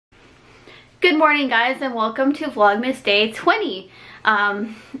Good morning, guys, and welcome to Vlogmas Day 20.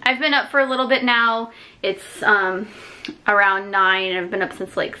 I've been up for a little bit now. It's around 9 and I've been up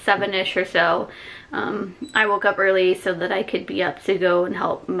since like 7-ish or so. I woke up early so that I could be up to go and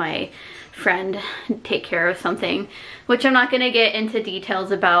help my friend take care of something, which I'm not going to get into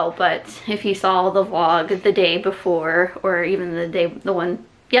details about, but if you saw the vlog the day before, or even the one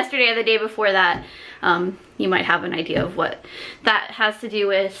yesterday or the day before that, you might have an idea of what that has to do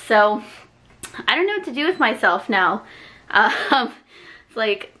with. So I don't know what to do with myself now. It's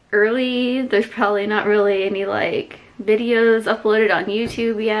like early, there's probably not really any like videos uploaded on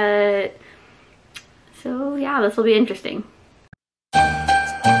YouTube yet. So yeah, this will be interesting.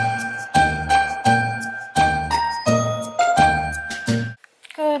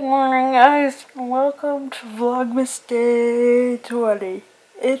 Good morning, guys. Welcome to Vlogmas Day 20.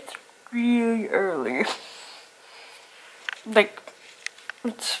 It's really early. Like,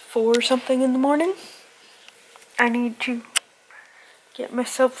 it's 4 something in the morning. I need to get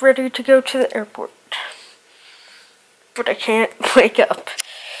myself ready to go to the airport. But I can't wake up.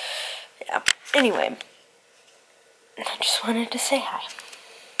 Yeah, anyway. I just wanted to say hi.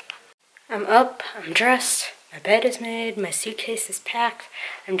 I'm up, I'm dressed, my bed is made, my suitcase is packed.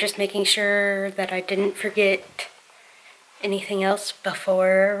 I'm just making sure that I didn't forget anything else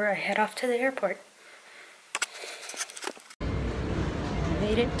before I head off to the airport.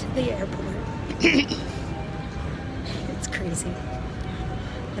 Made it to the airport. It's crazy.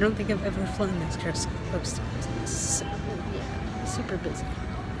 I don't think I've ever flown this close to it. So, yeah, super busy.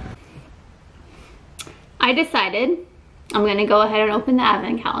 I decided I'm gonna go ahead and open the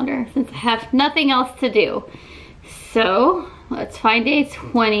advent calendar since I have nothing else to do. So let's find day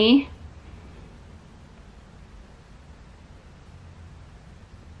 20.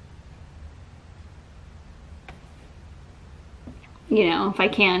 You know, if I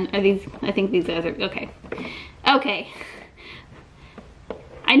can, are these, I think these guys are, okay. Okay.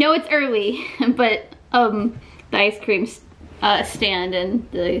 I know it's early, but the ice cream stand and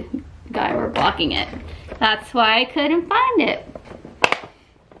the guy were blocking it. That's why I couldn't find it.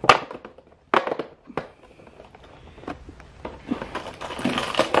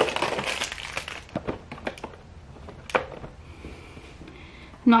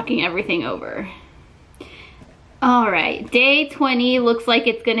 Knocking everything over. All right, day 20 looks like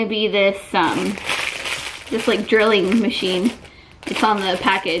it's gonna be this this like drilling machine. It's on the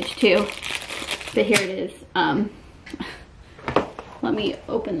package too, but here it is. Let me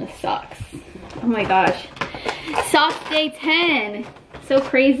open the socks. Oh my gosh, socks day 10. So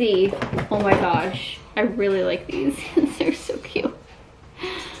crazy. Oh my gosh, I really like these. They're so cute.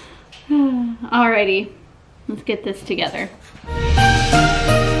 Alrighty, let's get this together.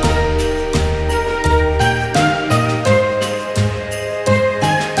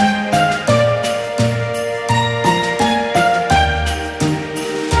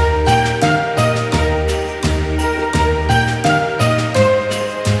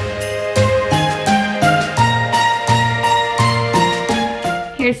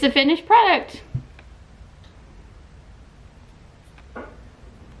 Here's the finished product.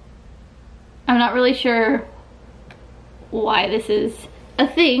 I'm not really sure why this is a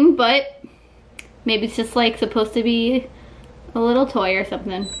thing, but maybe it's just like supposed to be a little toy or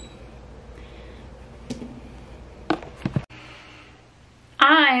something.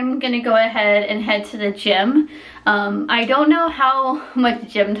 I'm gonna go ahead and head to the gym. I don't know how much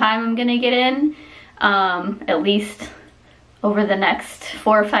gym time I'm gonna get in, at least over the next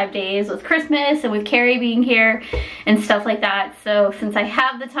 4 or 5 days with Christmas and with Kari being here and stuff like that. So since I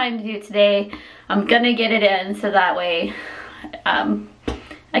have the time to do it today, I'm gonna get it in so that way I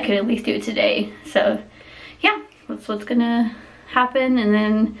could at least do it today. So yeah, that's what's gonna happen, and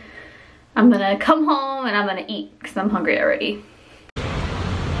then I'm gonna come home and I'm gonna eat because I'm hungry already.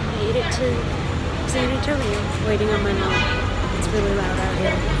 Made it to San Antonio, waiting on my mom. It's really loud out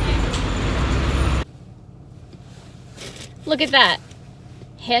here. Look at that,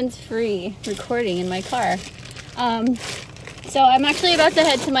 hands-free recording in my car. So I'm actually about to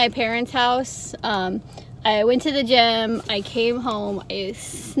head to my parents' house. I went to the gym, I came home, I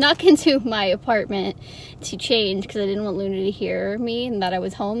snuck into my apartment to change because I didn't want Luna to hear me and that I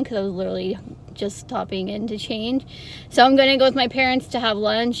was home, because I was literally just stopping in to change. So I'm gonna go with my parents to have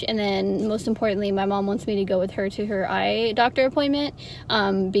lunch, and then most importantly, my mom wants me to go with her to her eye doctor appointment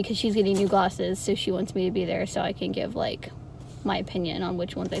because she's getting new glasses, so she wants me to be there so I can give like my opinion on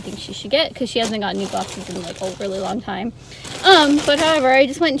which ones I think she should get, because she hasn't gotten new glasses in like a really long time. But however, I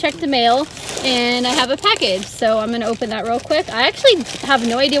just went and checked the mail and I have a package, so I'm gonna open that real quick. I actually have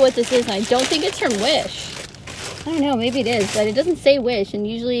no idea what this is, and I don't think it's from Wish. I don't know, maybe it is, but it doesn't say Wish, and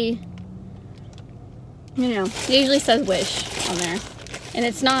usually You know, it usually says Wish on there. And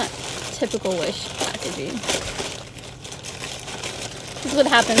it's not typical Wish packaging. This is what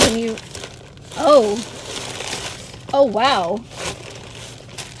happens when you... Oh. Oh, wow.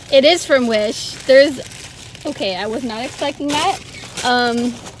 It is from Wish. There's... Okay, I was not expecting that.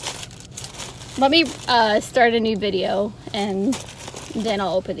 Let me start a new video and then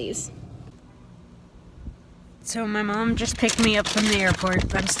I'll open these. So my mom just picked me up from the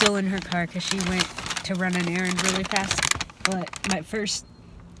airport. I'm still in her car because she went to run an errand really fast. But my first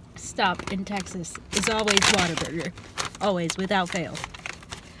stop in Texas is always Whataburger. Always, without fail.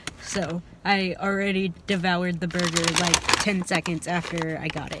 So I already devoured the burger like 10 seconds after I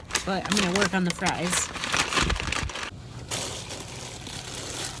got it. But I'm going to work on the fries.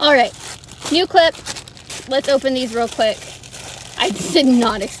 Alright, new clip. Let's open these real quick. I did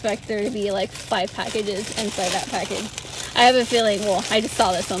not expect there to be like 5 packages inside that package. I have a feeling, well, I just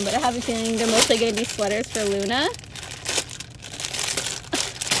saw this one, but I have a feeling they're mostly going to be sweaters for Luna.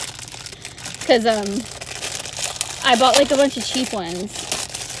 Because, I bought like a bunch of cheap ones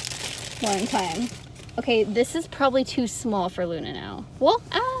one time. Okay, this is probably too small for Luna now. Well,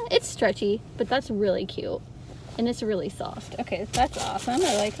 it's stretchy, but that's really cute. And it's really soft. Okay, that's awesome.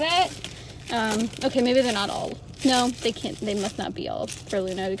 I like that. Okay, maybe they're not all. No, they can't. They must not be all for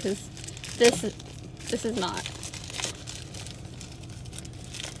Luna because this is not.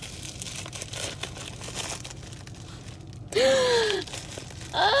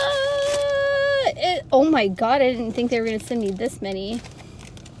 Oh my god! I didn't think they were gonna send me this many.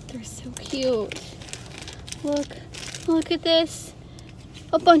 They're so cute. Look at this.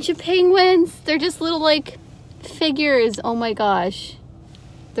 A bunch of penguins. They're just little like figures. Oh my gosh.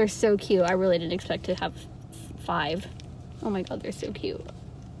 They're so cute. I really didn't expect to have 5. Oh my god, they're so cute.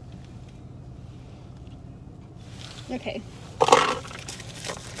 Okay.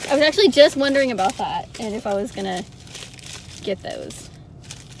 I was actually just wondering about that and if I was gonna get those.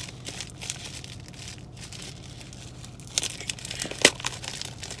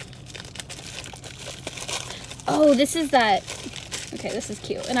 Oh, this is that. Okay, this is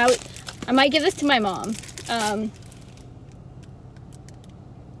cute. And I might give this to my mom.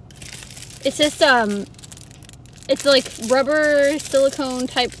 It's just, it's like rubber silicone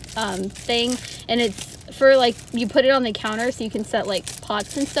type thing, and it's for like, you put it on the counter so you can set like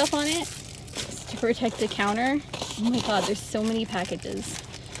pots and stuff on it to protect the counter. Oh my god, there's so many packages.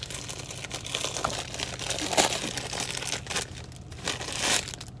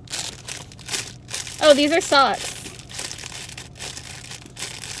 Oh, these are socks.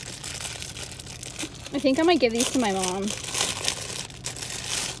 I think I might give these to my mom.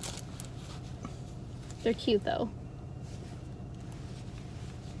 They're cute though.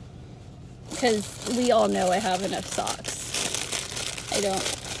 Because we all know I have enough socks. I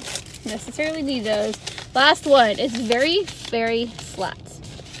don't necessarily need those. Last one is very, very flat.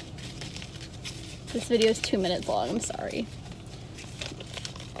 This video is 2 minutes long, I'm sorry.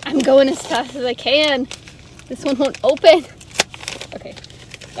 I'm going as fast as I can. This one won't open. Okay,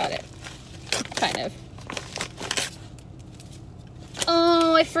 got it. Kind of.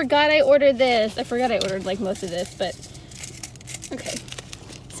 Oh, I forgot I ordered this. I forgot I ordered like most of this, but okay.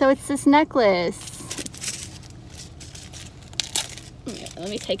 So it's this necklace. Yeah, let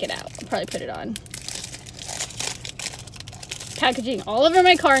me take it out. I'll probably put it on. Packaging all over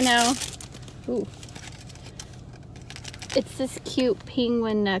my car now. Ooh. It's this cute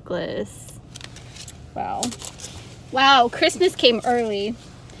penguin necklace. Wow. Wow, Christmas came early.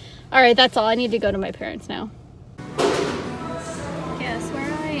 All right, that's all. I need to go to my parents now. Guess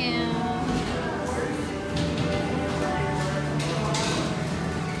where I am.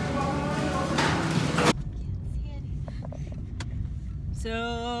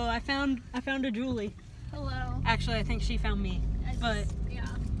 So I found a Julie. Hello. Actually, I think she found me, but yeah,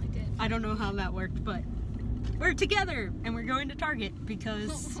 I did. I don't know how that worked, but we're together and we're going to Target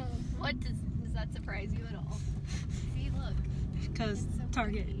because What does that surprise you at all? See, look. Because so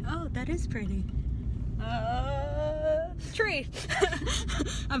Target. pretty. Oh, that is pretty. Tree.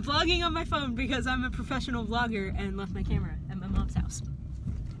 I'm vlogging on my phone because I'm a professional vlogger and left my camera at my mom's house.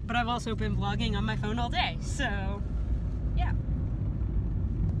 But I've also been vlogging on my phone all day, so yeah.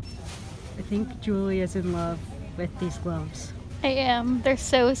 I think Julie is in love with these gloves. I am. They're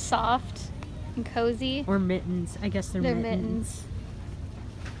so soft and cozy. Or mittens. I guess they're mittens.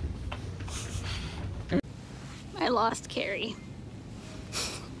 I lost Kari.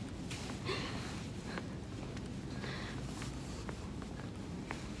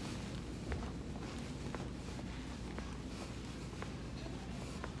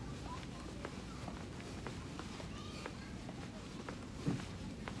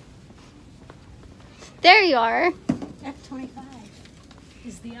 There you are. F25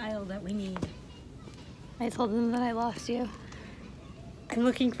 is the aisle that we need. I told them that I lost you. I'm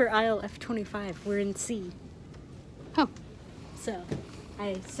looking for aisle F25. We're in C. Oh. So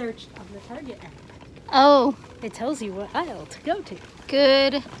I searched on the Target app. Oh, It tells you what aisle to go to.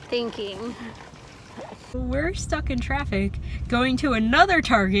 good thinking. We're stuck in traffic going to another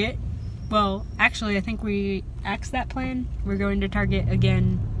Target. Well, actually, I think we axed that plan. We're going to Target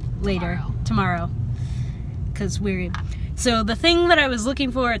again later, tomorrow. Because we're... So the thing that I was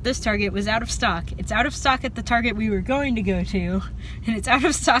looking for at this Target was out of stock. It's out of stock at the Target we were going to go to. And it's out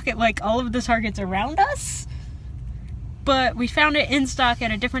of stock at like all of the Targets around us. But we found it in stock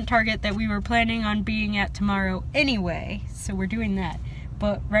at a different Target that we were planning on being at tomorrow anyway. So we're doing that.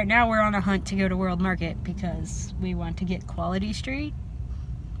 But right now we're on a hunt to go to World Market because we want to get Quality Street.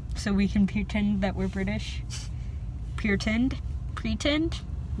 So we can pretend that we're British. Pretend?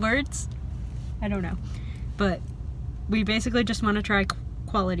 Words? I don't know. But we basically just want to try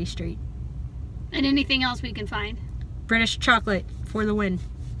Quality Street. And anything else we can find. British chocolate for the win.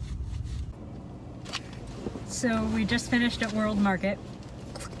 So we just finished at World Market.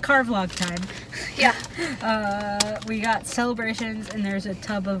 Car vlog time. Yeah. We got Celebrations and there's a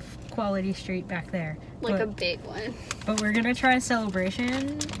tub of Quality Street back there. Like a big one. But we're gonna try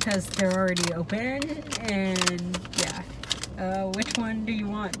Celebration because they're already open, and yeah. Which one do you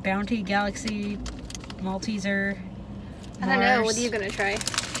want? Bounty, Galaxy, Malteser, I don't know. What Mars? are you gonna try?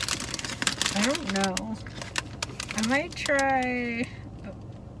 I don't know. I might try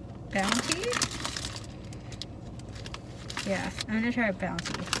Bounty. Yeah, I'm gonna try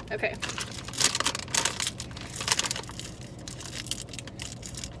Bounty. Okay.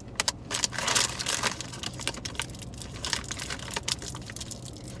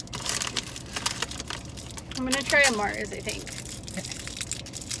 I'm gonna try a Mars, I think.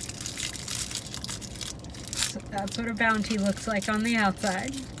 So that's what a Bounty looks like on the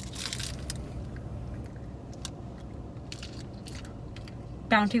outside.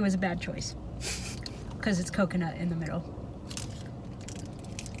 Bounty was a bad choice because it's coconut in the middle.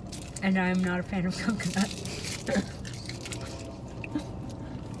 And I'm not a fan of coconut.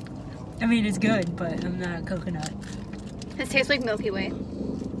 I mean, it's good, but I'm not a coconut. It tastes like Milky Way.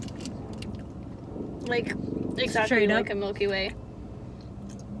 Like, exactly Straight up? like a Milky Way.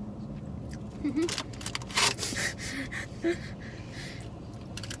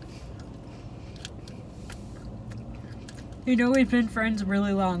 You know we've been friends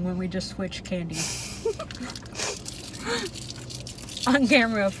really long when we just switch candy. On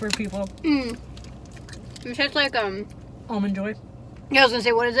camera for people. It tastes like, Almond Joy. yeah, I was gonna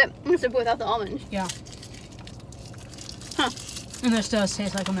say, what is it? It's without the almonds. Yeah. Huh. And this does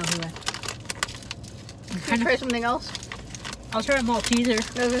taste like a Milky Way. Can you try something else? I'll try a Malteser.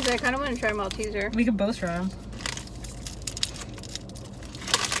 I was gonna say, I kind of want to try Malteser. We could both try them.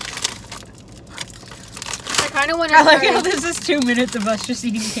 I kind of want to I like try... how this is 2 minutes of us just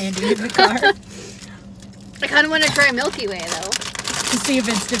eating candy in the car. I kind of want to try Milky Way, though. To see if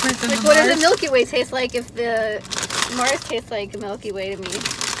it's different than Like, the what Mars. does a Milky Way taste like if the Mars tastes like a Milky Way to me?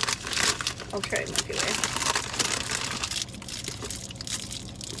 I'll try Milky Way.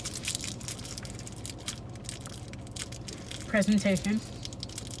 Presentation.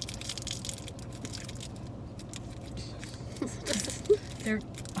 They're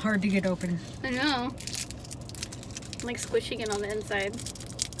hard to get open. I know. I'm like squishing it on the inside.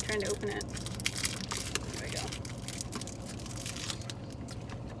 Trying to open it. There we go.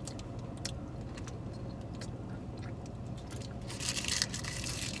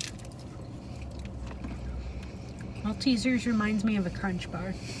 Maltesers reminds me of a Crunch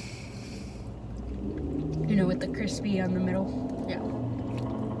bar. You know, with the crispy on the middle. Yeah.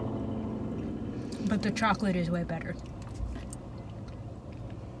 But the chocolate is way better.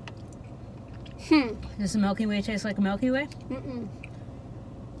 Does the Milky Way taste like a Milky Way? Mm-mm.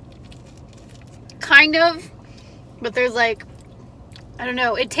 Kind of. But there's like, I don't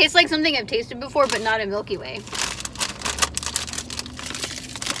know. It tastes like something I've tasted before, but not a Milky Way.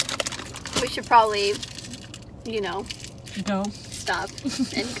 We should probably, you know, Go. stop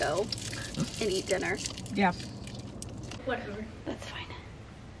and go and eat dinner. Yeah. Whatever. That's fine.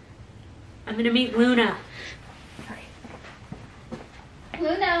 I'm gonna meet Luna.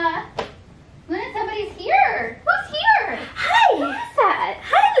 Luna! Luna, somebody's here! Who's here? Hi! Who is that?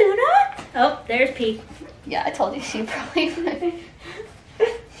 Hi, Luna! Oh, there's Pete. Yeah, I told you she probably would.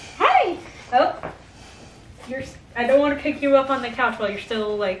 Hi! Oh. I don't want to pick you up on the couch while you're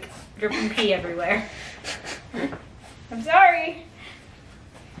still, like, dripping pee everywhere. I'm sorry.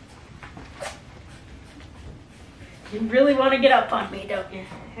 You really want to get up on me, don't you?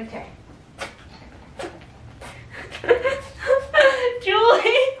 Okay.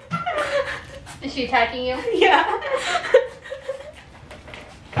 Is she attacking you? Yeah.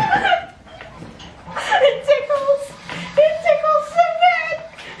 It tickles. It tickles so bad.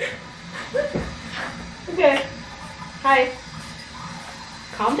 Okay. Hi.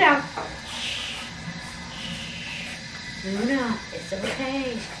 Calm down. Luna, it's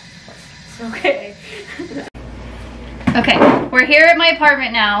okay. It's okay. Okay, we're here at my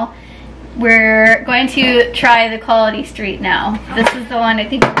apartment now. We're going to try the Quality Street now. This is the one I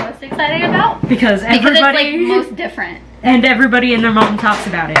think we're most excited about. Because it's everybody, like most different. And everybody and their mom talks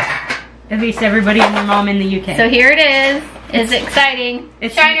about it. At least everybody and their mom in the UK. So here it is. It's exciting.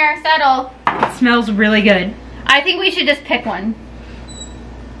 It's Shiner, settle. It smells really good. I think we should just pick one.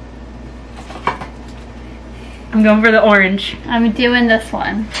 I'm going for the orange. I'm doing this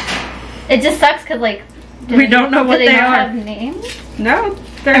one. It just sucks because like we don't know what they not are. Have names? No.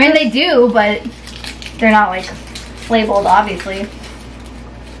 I mean they do, but they're not like labeled obviously.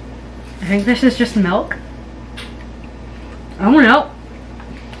 I think this is just milk. I don't know.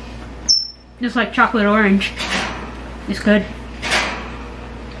 Just like chocolate orange. It's good.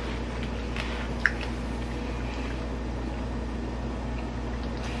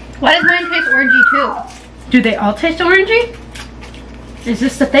 Why does mine taste orangey too? Do they all taste orangey? Is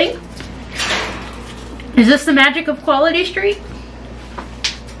this the thing? Is this the magic of Quality Street?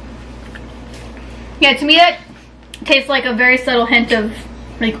 Yeah, to me that tastes like a very subtle hint of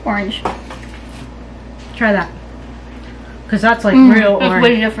like orange. Try that. Because that's like real It's orange.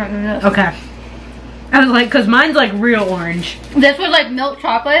 way different than this. Okay. I was like, because mine's like real orange. This was like milk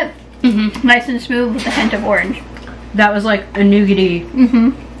chocolate. Mm-hmm. Nice and smooth with a hint of orange. That was like a nougaty. Mm-hmm.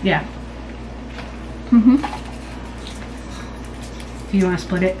 Yeah. Mm-hmm. Do you want to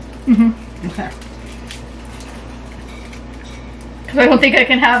split it? Mm-hmm. Okay. Because I don't think I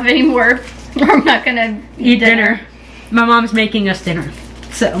can have any more. Or I'm not gonna Eat dinner. My mom's making us dinner.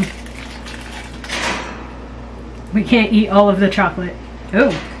 So. We can't eat all of the chocolate.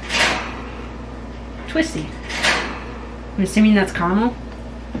 Oh. Twisty. I'm assuming that's caramel.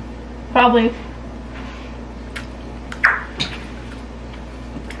 Probably.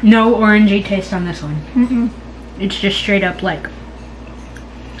 No orangey taste on this one. Mm-mm. It's just straight up like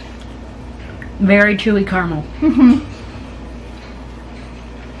very chewy caramel. Mm-hmm.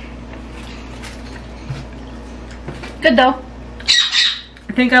 Good though.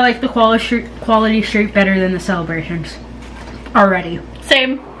 I think I like the Quality Street better than the Celebrations. Already.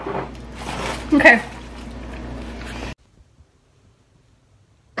 Same. Okay.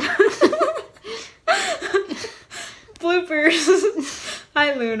 Bloopers.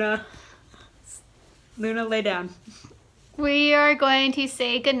 Hi, Luna. Luna, lay down. We are going to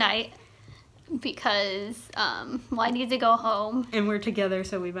say goodnight because well, I need to go home. And we're together,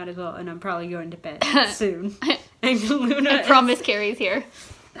 so we might as well. And I'm probably going to bed soon. And Luna, I promise Kari's here.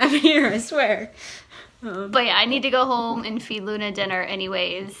 I'm here, I swear. But yeah, I need to go home and feed Luna dinner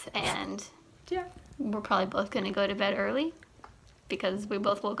anyways, and Yeah. we're probably both gonna go to bed early because we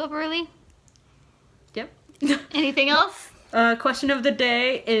both woke up early. Yep. Anything else? Question of the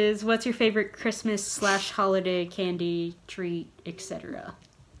day is, what's your favorite Christmas/holiday candy, treat, etc.?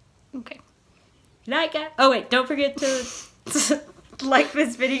 Okay. Like it. Oh wait, don't forget to like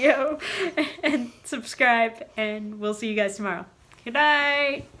this video and subscribe, and we'll see you guys tomorrow. Good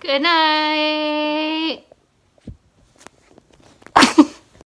night. Good night.